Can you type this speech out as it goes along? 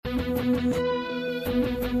Kara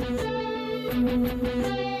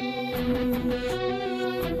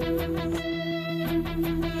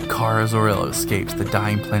Zor-El escapes the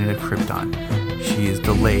dying planet of Krypton. She is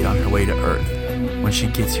delayed on her way to Earth. When she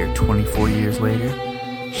gets here 24 years later,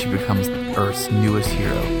 she becomes Earth's newest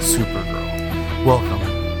hero, Supergirl. Welcome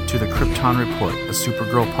to the Krypton Report, a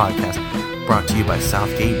Supergirl podcast brought to you by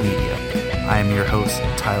Southgate Media. I am your host,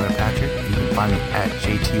 Tyler Patrick. You can find me at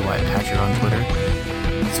JTYPatrick on Twitter.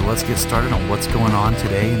 So let's get started on what's going on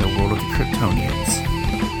today in the world of the Kryptonians.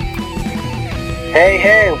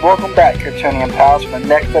 Hey, welcome back, Kryptonian pals, for the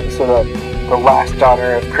next episode of The Last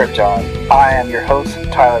Daughter of Krypton. I am your host,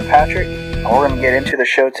 Tyler Patrick, and we're going to get into the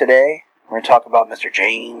show today. We're going to talk about Mr.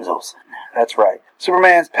 James Olsen. That's right,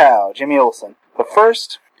 Superman's pal, Jimmy Olsen. But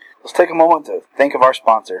first, let's take a moment to think of our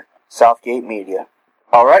sponsor, Southgate Media.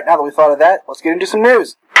 Alright, now that we thought of that, let's get into some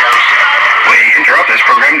news. We interrupt this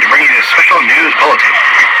program to bring you this special news bulletin.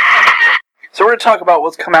 So we're going to talk about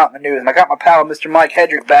what's come out in the news, and I got my pal, Mr. Mike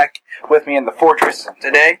Hedrick, back with me in the Fortress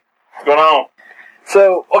today. What's going on?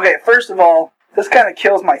 So, okay, first of all, this kind of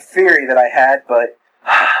kills my theory that I had, but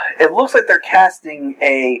it looks like they're casting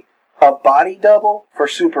a body double for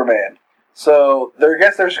Superman. So, I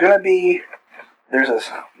guess there's going to be,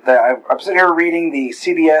 I'm sitting here reading the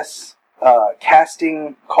CBS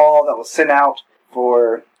casting call that was sent out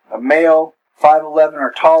for a male, 5'11"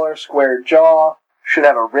 or taller, square jaw, should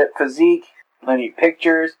have a ripped physique, plenty of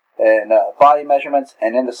pictures, and body measurements,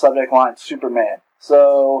 and in the subject line, Superman.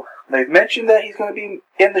 So, they've mentioned that he's going to be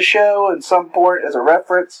in the show in some point as a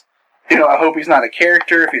reference. You know, I hope he's not a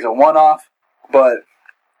character, if he's a one-off, but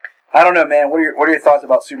I don't know, man. What are your thoughts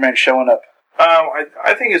about Superman showing up?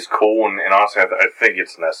 I think it's cool, and honestly, I think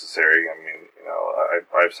it's necessary. I mean, you know,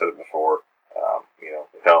 I've said it before. You know,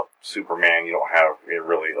 without Superman, you don't have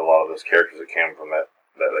really a lot of those characters that came from that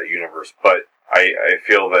universe. But I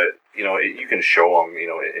feel that, you know, you can show them, you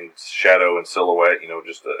know, in shadow and silhouette, you know,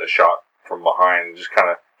 just a shot from behind, just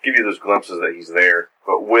kind of give you those glimpses that he's there.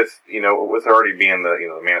 But with already being the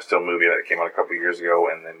Man of Steel movie that came out a couple of years ago,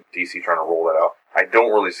 and then DC trying to roll that out, I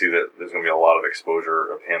don't really see that there's going to be a lot of exposure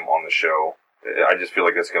of him on the show. I just feel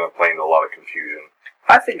like that's going to play into a lot of confusion.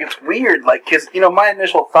 I think it's weird, like, because, you know, my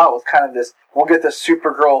initial thought was kind of this, we'll get this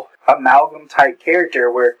Supergirl amalgam type character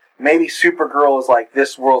where maybe Supergirl is like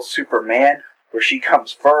this world's Superman, where she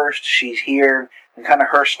comes first, she's here, and kind of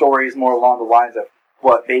her story is more along the lines of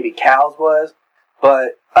what Baby Cal's was.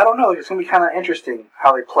 But I don't know, it's going to be kind of interesting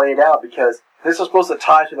how they play it out, because this is supposed to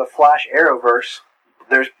tie to the Flash Arrowverse.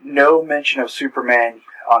 There's no mention of Superman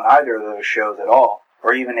on either of those shows at all,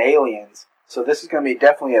 or even Aliens. So this is going to be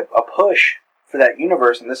definitely a push for that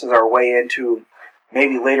universe, and this is our way into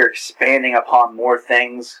maybe later expanding upon more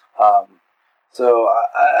things. So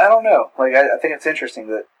I don't know. Like, I think it's interesting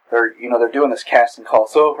that they're doing this casting call.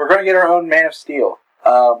 So we're going to get our own Man of Steel.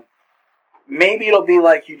 Maybe it'll be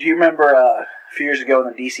like, do you remember a few years ago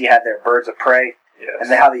when DC had their Birds of Prey? Yes.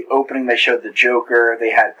 And how the opening they showed the Joker,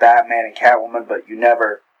 they had Batman and Catwoman, but you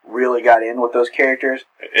never really got in with those characters.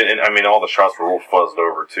 And I mean, all the shots were real fuzzed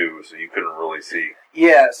over too, so you couldn't really see.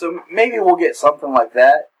 Yeah, so maybe we'll get something like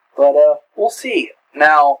that, but we'll see.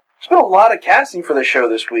 Now, there's been a lot of casting for the show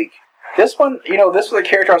this week. This one, you know, this was a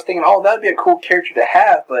character I was thinking, oh, that'd be a cool character to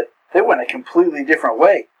have, but they went a completely different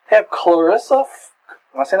way. They have Callista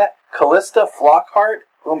Flockhart,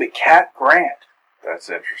 going to be Cat Grant. That's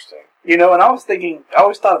interesting. You know, and I was thinking, I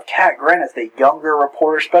always thought of Cat Grant as the younger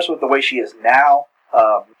reporter, especially with the way she is now.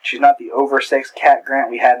 She's not the oversexed Cat Grant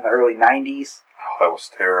we had in the early 90s. Oh, that was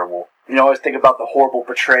terrible. You know, I always think about the horrible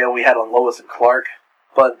portrayal we had on Lois and Clark.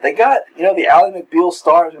 But they got, you know, the Ally McBeal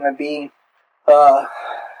star is going to be,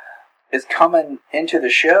 is coming into the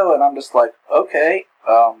show, and I'm just like, okay,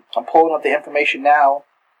 I'm pulling up the information now.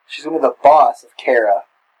 She's going to be the boss of Kara.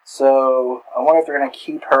 So, I wonder if they're going to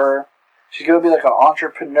keep her. She's going to be like an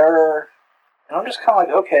entrepreneur. And I'm just kind of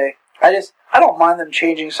like, okay. I don't mind them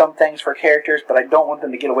changing some things for characters, but I don't want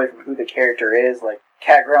them to get away from who the character is. Like,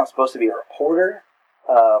 Cat Grant's supposed to be a reporter.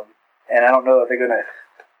 And I don't know if they're going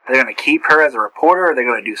to keep her as a reporter, or they're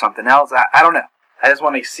going to do something else. I don't know. I just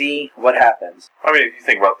want to see what happens. I mean, if you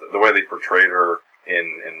think about the way they portrayed her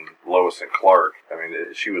in Lois and Clark, I mean,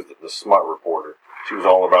 she was the smut reporter. She was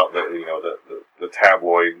all about the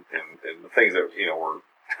tabloid and the things that, you know, were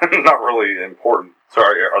not really important. So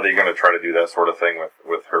are they going to try to do that sort of thing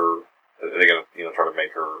with her? Are they going to, you know, try to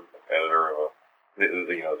make her editor of the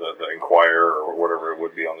Inquirer or whatever it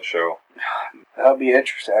would be on the show? That would be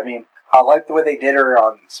interesting. I mean, I like the way they did her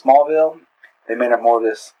on Smallville. They made her more of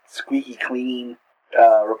this squeaky clean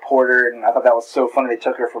reporter, and I thought that was so funny. They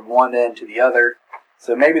took her from one end to the other.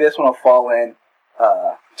 So maybe this one will fall in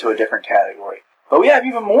to a different category. But we have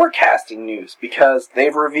even more casting news because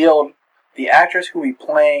they've revealed the actress who will be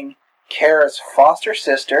playing Kara's foster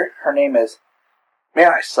sister. Her name is,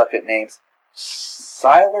 man, I suck at names.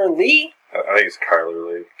 Siler Lee? I think it's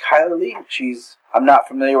Kyler Lee. Kyler Lee. I'm not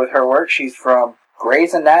familiar with her work. She's from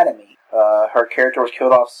Grey's Anatomy. Her character was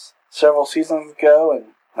killed off several seasons ago, and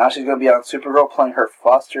now she's going to be on Supergirl playing her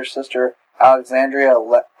foster sister, Alex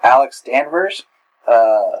Danvers.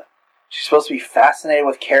 She's supposed to be fascinated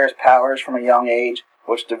with Kara's powers from a young age,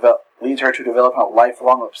 which leads her to develop a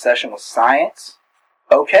lifelong obsession with science.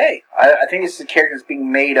 Okay, I think this is a character that's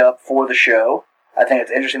being made up for the show. I think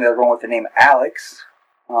it's interesting that they're going with the name Alex.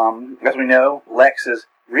 As we know, Lex's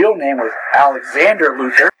real name was Alexander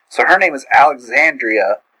Luthor, so her name is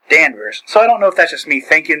Alexandria Danvers. So I don't know if that's just me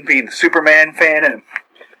thinking, being a Superman fan, and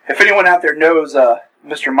if anyone out there knows,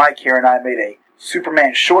 Mr. Mike here and I made a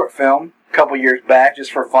Superman short film a couple years back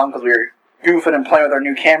just for fun because we were goofing and playing with our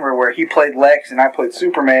new camera where he played Lex and I played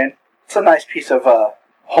Superman. It's a nice piece of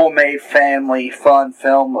homemade family fun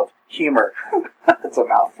film of humor. That's a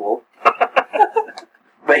mouthful.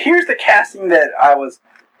 But here's the casting that I was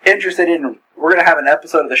interested in. We're going to have an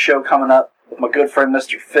episode of the show coming up with my good friend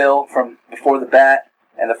Mr. Phil from Before the Bat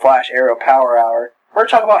and the Flash Arrow Power Hour. We're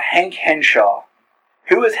talking about Hank Henshaw.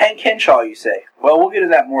 Who is Hank Henshaw, you say? Well, we'll get to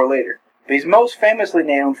that more later. But he's most famously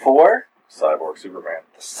known for Cyborg Superman.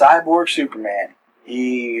 The Cyborg Superman.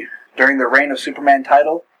 During the reign of Superman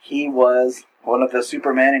title, he was one of the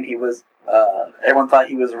Supermen, and he was, everyone thought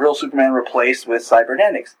he was a real Superman replaced with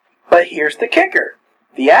cybernetics. But here's the kicker.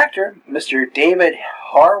 The actor, Mr. David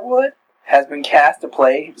Harwood, has been cast to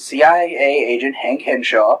play CIA agent Hank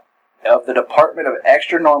Henshaw of the Department of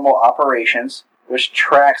Extra-Normal Operations, which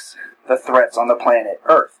tracks the threats on the planet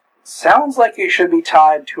Earth. Sounds like it should be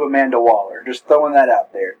tied to Amanda Waller. Just throwing that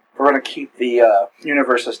out there. We're going to keep the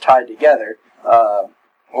universes tied together,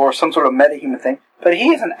 or some sort of metahuman thing. But he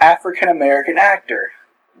is an African-American actor.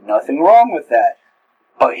 Nothing wrong with that.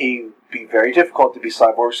 But he would be very difficult to be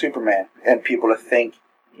Cyborg Superman, and people to think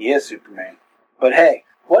he is Superman. But hey,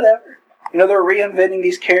 whatever. You know, they're reinventing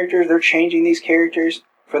these characters, they're changing these characters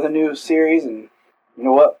for the new series, and you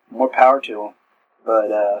know what? More power to them.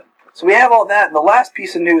 But, so we have all that, and the last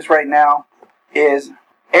piece of news right now is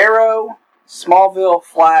Arrow, Smallville,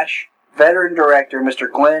 Flash, veteran director Mr.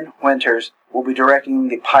 Glenn Winters will be directing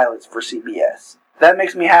the pilots for CBS. That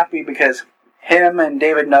makes me happy because him and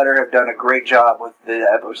David Nutter have done a great job with the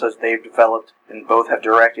episodes they've developed, and both have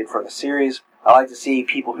directed for the series. I like to see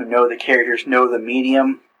people who know the characters, know the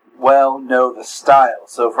medium, well, know the style.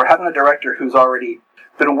 So for having a director who's already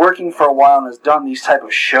been working for a while and has done these type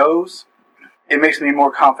of shows, it makes me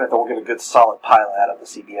more confident that we'll get a good solid pilot out of the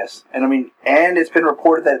CBS. And it's been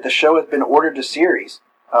reported that the show has been ordered to series.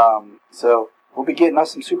 So we'll be getting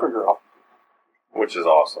us some Supergirl. Which is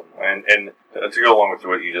awesome. And to go along with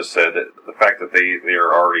what you just said, the fact that they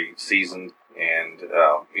are already seasoned and,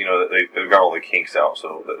 they've got all the kinks out,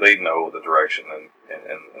 so that they know the direction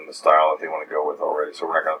and the style that they want to go with already. So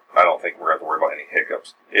I don't think we're going to have to worry about any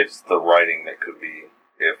hiccups. It's the writing that could be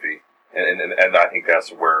iffy. And I think that's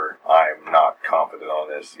where I'm not confident on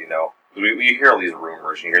this, you know. We hear all these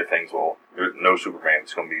rumors, and you hear things, well, there's no Superman,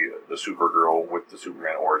 it's going to be the Supergirl with the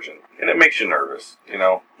Superman origin. And it makes you nervous, you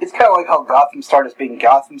know. It's kind of like how Gotham started as being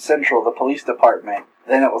Gotham Central, the police department.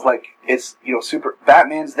 Then it was like, it's,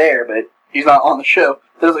 Batman's there, but he's not on the show.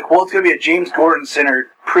 Then it was like, well, it's going to be a James Gordon-centered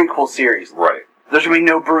prequel series. Right. There's going to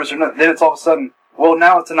be no Bruce. Then it's all of a sudden, well,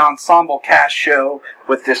 now it's an ensemble cast show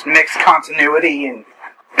with this mixed continuity, and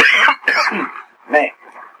man.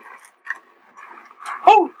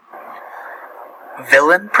 Oh!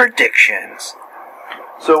 Villain predictions.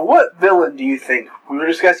 So what villain do you think? We will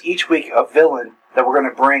discuss each week a villain that we're going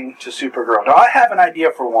to bring to Supergirl. Now, I have an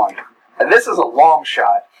idea for one. And this is a long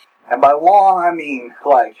shot. And by long, I mean,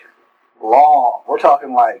 long. We're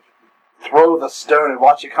talking throw the stone and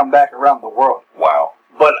watch it come back around the world. Wow.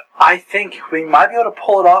 But I think we might be able to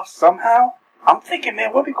pull it off somehow. I'm thinking,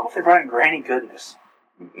 man, what'd be cool if they brought in Granny Goodness?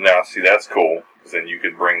 Now, see, that's cool, because then you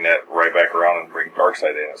could bring that right back around and bring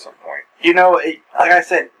Darkseid in at some point. Like I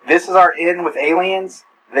said, this is our in with aliens.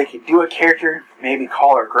 They could do a character, maybe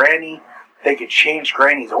call her Granny. They could change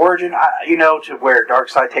Granny's origin, to where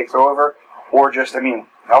Darkseid takes over. Or just, I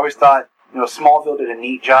always thought, Smallville did a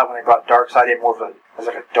neat job when they brought Darkseid in more of as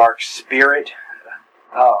a dark spirit.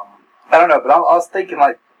 I don't know, but I was thinking,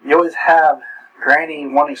 you always have Granny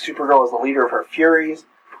wanting Supergirl as the leader of her Furies.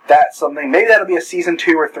 That's something. Maybe that'll be a season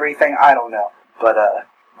 2 or 3 thing. I don't know. But,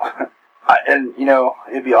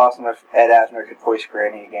 it'd be awesome if Ed Asner could voice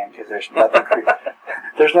Granny again, because there's nothing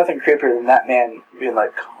there's nothing creepier than that man being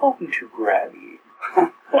like, come to Granny.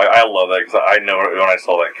 I love that, because I know when I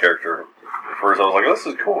saw that character At first I was like, oh, this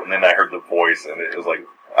is cool. And then I heard the voice, and it was like,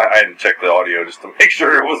 I had to check the audio just to make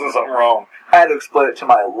sure there wasn't something wrong. I had to explain it to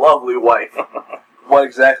my lovely wife what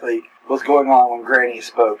exactly was going on when Granny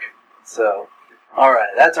spoke. So, alright,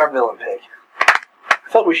 that's our villain pick.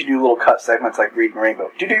 I thought we should do little cut segments like Reading Rainbow.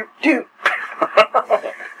 Do.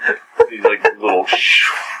 These like little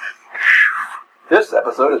This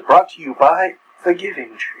episode is brought to you by The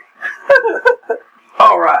Giving Tree.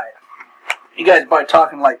 Alright. You guys are probably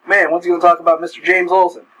talking like, man, what's he going to talk about Mr. James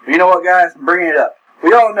Olsen? But you know what, guys? I'm bringing it up.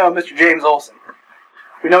 We all know Mr. James Olsen.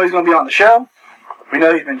 We know he's going to be on the show. We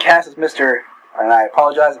know he's been cast as Mr., and I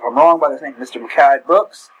apologize if I'm wrong by this name, Mr. Mckay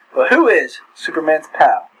Brooks. But who is Superman's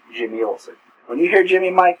pal, Jimmy Olsen? When you hear Jimmy,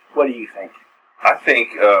 Mike, what do you think? I think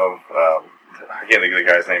of, I can't think of the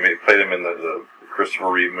guy's name. He played him in the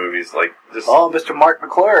Christopher Reeve movies. Like, just, oh, Mr. Mark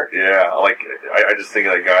McClure. Yeah, like, I just think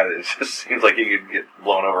of that guy that just seems like he could get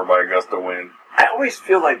blown over by a gust of wind. I always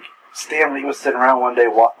feel like Stan Lee was sitting around one day,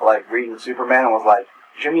 like, reading Superman and was like,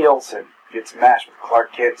 Jimmy Olsen gets matched with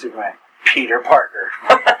Clark Kent Superman. Peter Parker.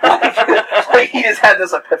 Like, he just had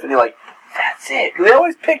this epiphany, like, that's it. They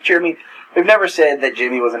always picture, I mean, they've never said that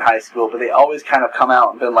Jimmy was in high school, but they always kind of come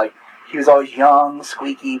out and been like, he was always young,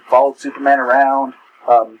 squeaky, followed Superman around.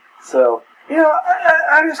 So, you know,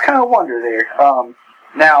 I just kind of wonder there.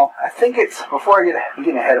 Now, I think it's, before I'm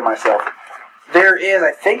getting ahead of myself, there is,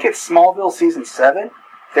 I think it's Smallville Season 7,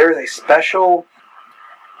 there is a special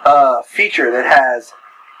feature that has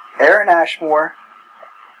Aaron Ashmore,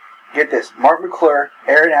 get this, Mark McClure,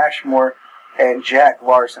 Aaron Ashmore, and Jack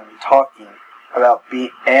Larson talking about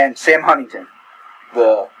and Sam Huntington,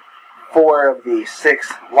 the 4 of the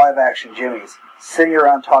 6 live-action Jimmys, sitting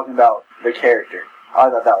around talking about the character. I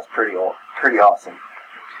thought that was pretty awesome.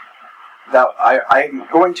 Now, I'm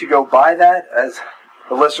going to go buy that. As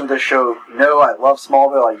the listener of this show know, I love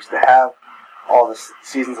Smallville. I used to have all the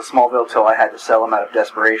seasons of Smallville till I had to sell them out of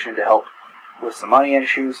desperation to help with some money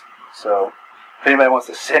issues. So, if anybody wants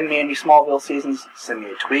to send me any Smallville seasons, send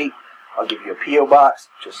me a tweet. I'll give you a P.O. box.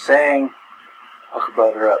 Just saying. Hook a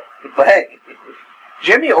brother up. But hey,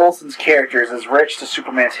 Jimmy Olsen's character is as rich to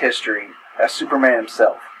Superman's history as Superman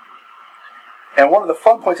himself. And one of the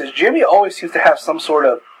fun points is Jimmy always seems to have some sort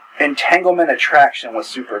of entanglement attraction with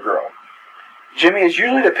Supergirl. Jimmy is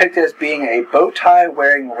usually depicted as being a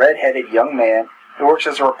bow-tie-wearing, red-headed young man who works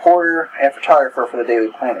as a reporter and photographer for the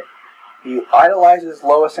Daily Planet. He idolizes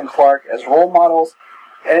Lois and Clark as role models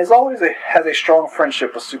and is always has a strong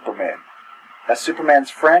friendship with Superman. As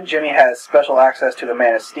Superman's friend, Jimmy has special access to the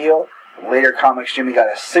Man of Steel. In later comics, Jimmy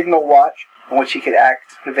got a signal watch in which he could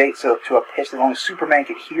activate to a pitch that only Superman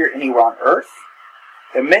could hear anywhere on Earth.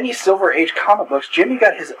 In many Silver Age comic books, Jimmy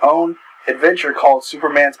got his own adventure called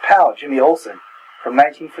Superman's Pal, Jimmy Olsen, from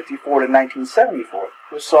 1954 to 1974,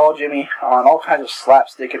 which saw Jimmy on all kinds of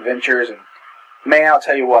slapstick adventures. And man, I'll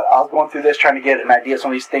tell you what, I was going through this trying to get an idea of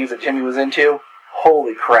some of these things that Jimmy was into.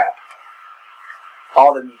 Holy crap.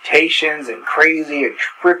 All the mutations and crazy and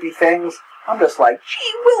trippy things. I'm just like,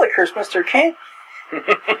 gee willikers, Mr. Kent.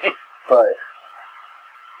 But,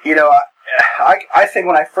 you know, I think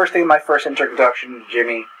when I first think of my first introduction to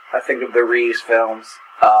Jimmy, I think of the Reeves films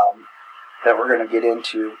that we're going to get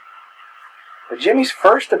into. But Jimmy's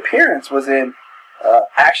first appearance was in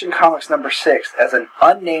Action Comics number 6 as an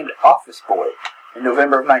unnamed office boy in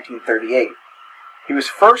November of 1938. He was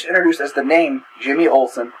first introduced as the name Jimmy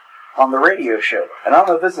Olsen on the radio show. And I don't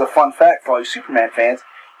know if this is a fun fact for all you Superman fans,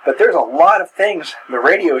 but there's a lot of things the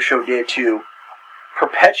radio show did to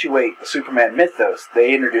perpetuate the Superman mythos.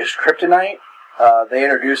 They introduced kryptonite. They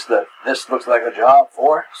introduced this looks like a job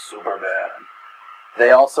for Superman.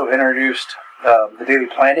 They also introduced the Daily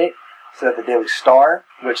Planet instead of the Daily Star,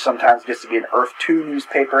 which sometimes gets to be an Earth 2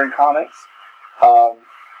 newspaper in comics. I'm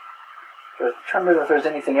trying to remember if there's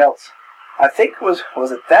anything else. I think was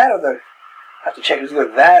it that or I have to check. It was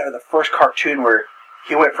either that or the first cartoon where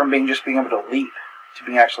he went from being able to leap to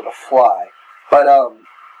being actually to fly. But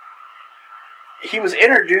he was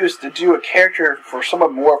introduced to do a character for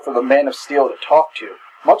someone more for the Man of Steel to talk to.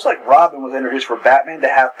 Much like Robin was introduced for Batman, to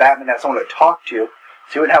have Batman have someone to talk to,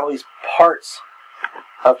 so he would have all these parts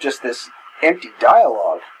of just this empty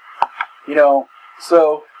dialogue. You know,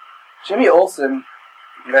 so Jimmy Olsen,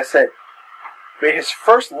 like I said, made his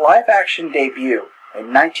first live-action debut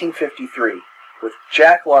in 1953 with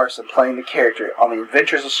Jack Larson playing the character on the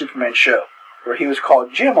Adventures of Superman show, where he was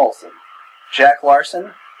called Jim Olsen. Jack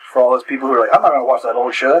Larson, for all those people who are like, I'm not going to watch that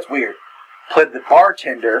old show, that's weird, played the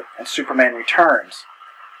bartender in Superman Returns.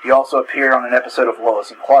 He also appeared on an episode of Lois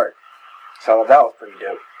and Clark. So I thought that was pretty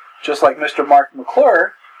dope. Just like Mr. Mark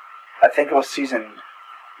McClure, I think it was season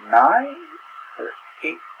 9 or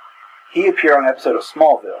 8. He appeared on an episode of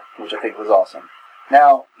Smallville, which I think was awesome.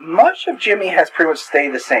 Now, much of Jimmy has pretty much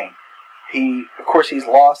stayed the same. Of course, he's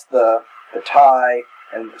lost the tie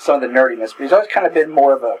and some of the nerdiness, but he's always kind of been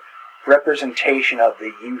more of a representation of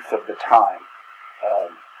the youth of the time.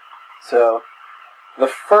 So, the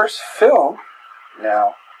first film,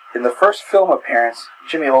 in the first film appearance,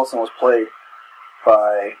 Jimmy Olsen was played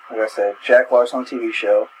by, like I said, Jack Larson on the TV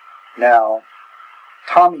show. Now,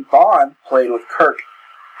 Tommy Bond played with Kirk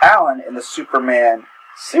Allen in the Superman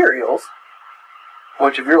serials,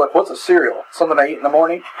 which if you're like, what's a cereal? Something I eat in the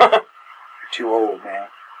morning? You're too old, man.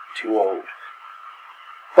 Too old.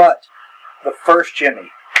 But, the first Jimmy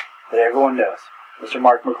that everyone knows, Mr.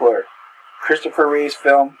 Mark McClure, Christopher Reeve's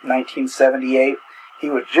film, 1978. He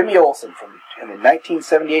was Jimmy Olsen in the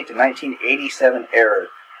 1978 to 1987 era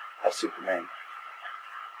of Superman.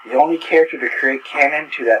 The only character to create canon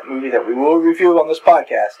to that movie that we will review on this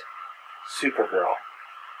podcast, Supergirl.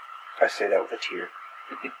 I say that with a tear.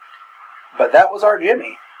 But that was our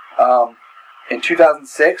Jimmy. In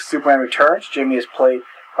 2006, Superman Returns. Jimmy is played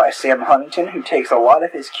by Sam Huntington, who takes a lot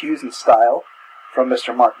of his cues and style from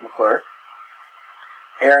Mr. Mark McClure.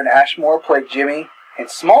 Aaron Ashmore played Jimmy in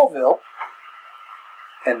Smallville,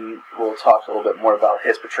 and we'll talk a little bit more about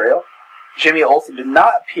his portrayal. Jimmy Olsen did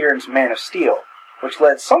not appear in Man of Steel, which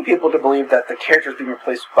led some people to believe that the character was being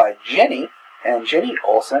replaced by Jenny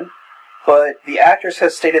Olsen, but the actress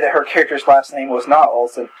has stated that her character's last name was not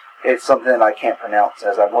Olsen. It's something that I can't pronounce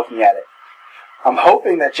as I'm looking at it. I'm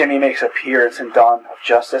hoping that Jimmy makes an appearance in Dawn of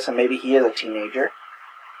Justice, and maybe he is a teenager.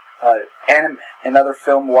 And in other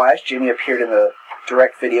film-wise, Jimmy appeared in the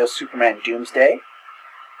direct-video Superman Doomsday.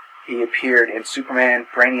 He appeared in Superman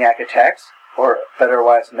Brainiac Attacks, or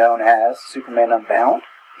otherwise known as Superman Unbound.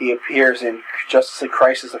 He appears in Justice League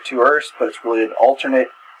Crisis of Two Earths, but it's really an alternate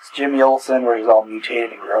Jimmy Olsen where he's all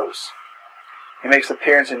mutated and gross. He makes an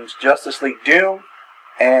appearance in Justice League Doom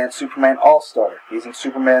and Superman All-Star. He's in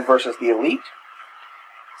Superman vs. the Elite.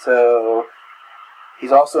 So,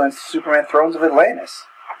 he's also in Superman Thrones of Atlantis.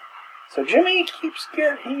 So Jimmy keeps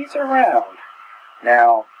good, he's around.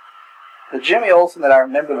 Now, the Jimmy Olsen that I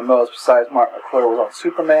remember the most besides Mark McClure was on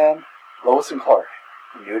Superman, Lois and Clark,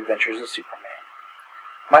 The New Adventures of Superman.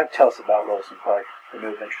 Mike, tell us about Lois and Clark, The New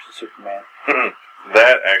Adventures of Superman.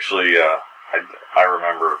 That actually, I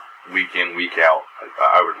remember week in, week out.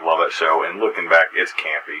 I would love that show, and looking back, it's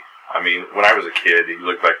campy. I mean, when I was a kid, you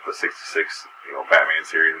look back at the 66, Batman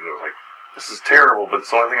series, and it was like, this is terrible, but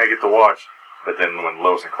it's the only thing I get to watch. But then when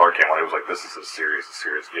Lois and Clark came on, it was like, this is as serious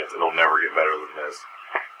it gets. It'll never get better than this.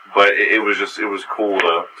 But it was cool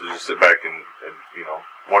to just sit back and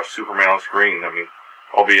watch Superman on screen. I mean,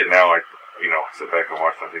 albeit now I sit back and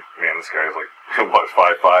watch and I think, man, this guy is like, what,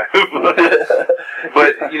 5'5"?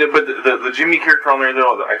 but the Jimmy character on there,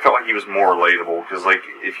 though, I felt like he was more relatable. Because, like,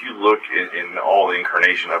 if you look in all the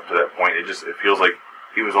incarnation up to that point, it feels like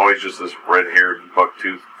he was always just this red-haired,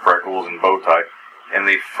 buck-tooth, freckles, and bow tie. And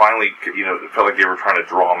they finally, it felt like they were trying to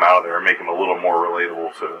draw him out of there and make him a little more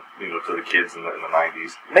relatable to the kids in the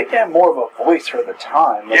 90s. Make him more of a voice for the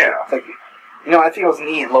time. Yeah. I think it was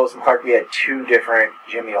neat in Lois and Clark we had two different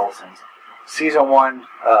Jimmy Olsens. Season 1,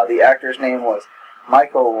 the actor's name was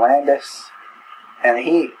Michael Landis, and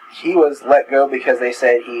he was let go because they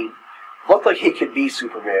said he looked like he could be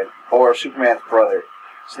Superman, or Superman's brother.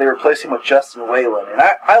 So they replaced him with Justin Whalen. And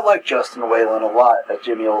I like Justin Whalen a lot as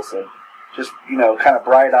Jimmy Olsen. Just, kind of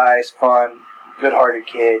bright eyes, fun, good-hearted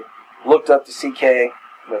kid. Looked up to CK.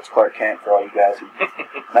 That's Clark Kent for all you guys who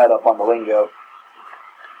not up on the lingo.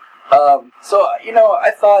 So,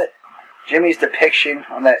 I thought Jimmy's depiction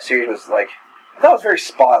on that series was very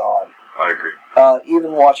spot on. I agree.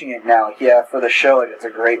 Even watching it now, for the show, it's a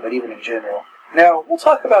great, but even in general. Now, we'll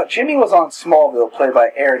talk about Jimmy was on Smallville, played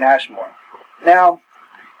by Aaron Ashmore. Now,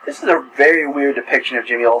 this is a very weird depiction of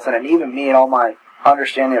Jimmy Olsen, and even me and all my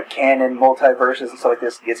understanding of canon, multiverses, and stuff like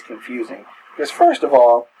this gets confusing. Because first of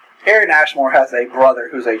all, Aaron Ashmore has a brother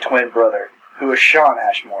who's a twin brother, who is Shawn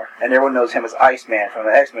Ashmore, and everyone knows him as Iceman from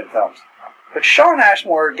the X-Men films. But Shawn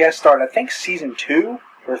Ashmore guest starred, I think, season 2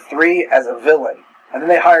 or 3 as a villain. And then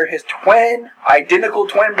they hire his identical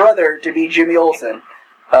twin brother to be Jimmy Olsen.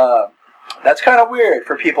 That's kind of weird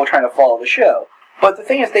for people trying to follow the show. But the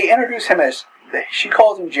thing is, they introduce him as, she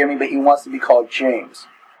calls him Jimmy, but he wants to be called James.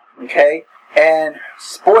 Okay? And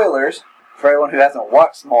spoilers, for everyone who hasn't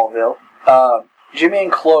watched Smallville, Jimmy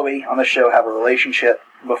and Chloe on the show have a relationship.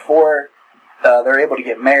 Before they're able to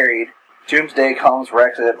get married, Doomsday comes,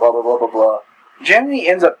 wrecks it, blah, blah, blah, blah, blah. Jimmy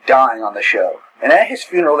ends up dying on the show. And at his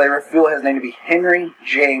funeral, they reveal his name to be Henry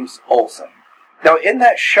James Olsen. Now, in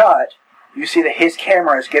that shot, you see that his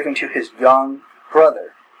camera is given to his young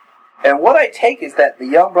brother. And what I take is that the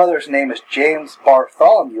young brother's name is James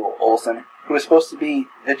Bartholomew Olsen, who is supposed to be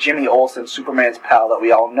the Jimmy Olsen, Superman's pal that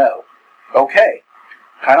we all know. Okay,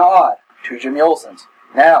 kind of odd. 2 Jimmy Olsens.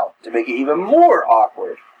 Now, to make it even more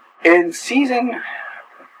awkward, in season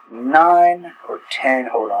 9 or 10,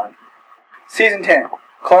 hold on. Season 10,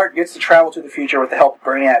 Clark gets to travel to the future with the help of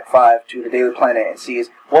Brainiac 5 to the Daily Planet and sees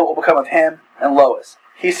what will become of him and Lois.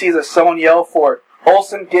 He sees as someone yell for,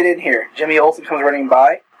 "Olsen, get in here." Jimmy Olsen comes running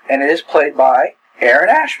by, and it is played by Aaron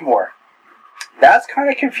Ashmore. That's kind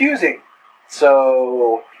of confusing.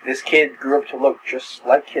 So, this kid grew up to look just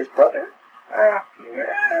like his brother?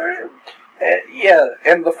 Yeah,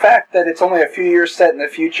 and the fact that it's only a few years set in the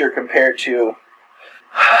future compared to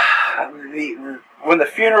when the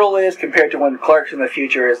funeral is compared to when Clark's in the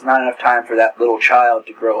future is not enough time for that little child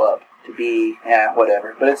to grow up to be,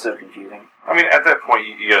 whatever. But it's so confusing. I mean, at that point,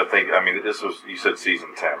 you got to think. I mean, this was, you said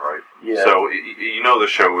season 10, right? Yeah. So you know the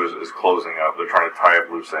show is closing up. They're trying to tie up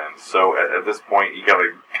loose ends. So at this point, you got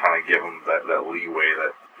to kind of give them that leeway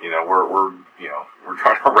that we're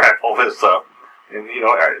trying to wrap all this up. And,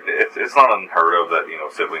 it's not unheard of that,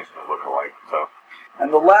 siblings can look alike, so.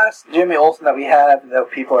 And the last Jimmy Olsen that we have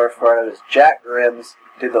that people are afraid of is Jack Grimm's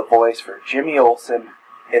did the voice for Jimmy Olsen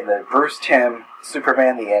in the Bruce Timm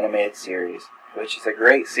Superman the Animated Series, which is a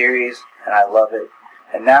great series, and I love it.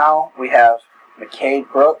 And now we have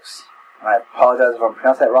McCade Brooks, and I apologize if I'm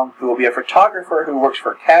pronouncing that wrong, who will be a photographer who works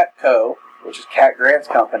for Cat Co., which is Cat Grant's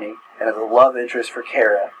company, and is a love interest for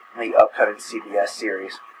Kara in the upcoming CBS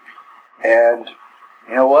series. And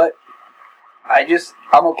you know what?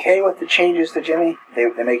 I'm okay with the changes to Jimmy. They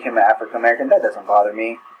make him African American. That doesn't bother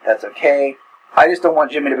me. That's okay. I just don't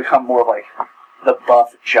want Jimmy to become more of like the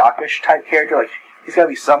buff, jockish type character. Like, he's got to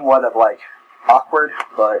be somewhat of like awkward,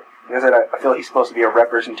 but because I feel he's supposed to be a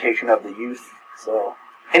representation of the youth. So,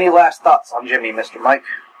 any last thoughts on Jimmy, Mr. Mike?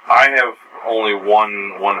 I have only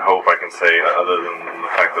one hope I can say, other than the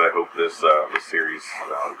fact that I hope this series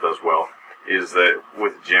does well, is that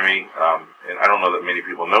with Jimmy, and I don't know that many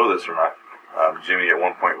people know this or not, Jimmy at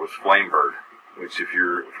one point was Flamebird, which if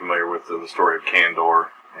you're familiar with the story of Kandor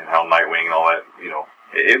and how Nightwing and all that,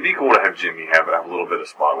 it'd be cool to have Jimmy have a little bit of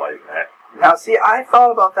spotlight in that. Now, see, I thought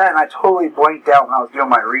about that and I totally blanked out when I was doing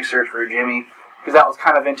my research for Jimmy, because that was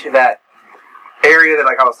kind of into that area that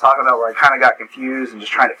I was talking about where I kind of got confused and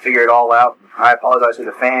just trying to figure it all out. I apologize to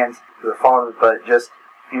the fans who are following it, but just,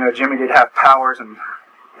 Jimmy did have powers and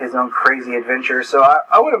his own crazy adventures, so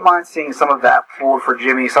I wouldn't mind seeing some of that pulled for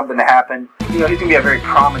Jimmy, something to happen. He's going to be a very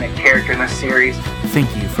prominent character in this series.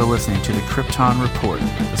 Thank you for listening to the Krypton Report,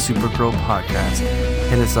 the Supergirl podcast.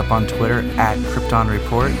 Hit us up on Twitter at Krypton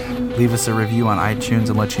Report. Leave us a review on iTunes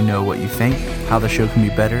and let you know what you think, how the show can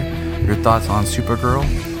be better, your thoughts on Supergirl,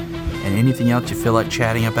 and anything else you feel like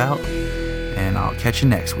chatting about. And I'll catch you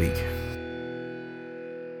next week.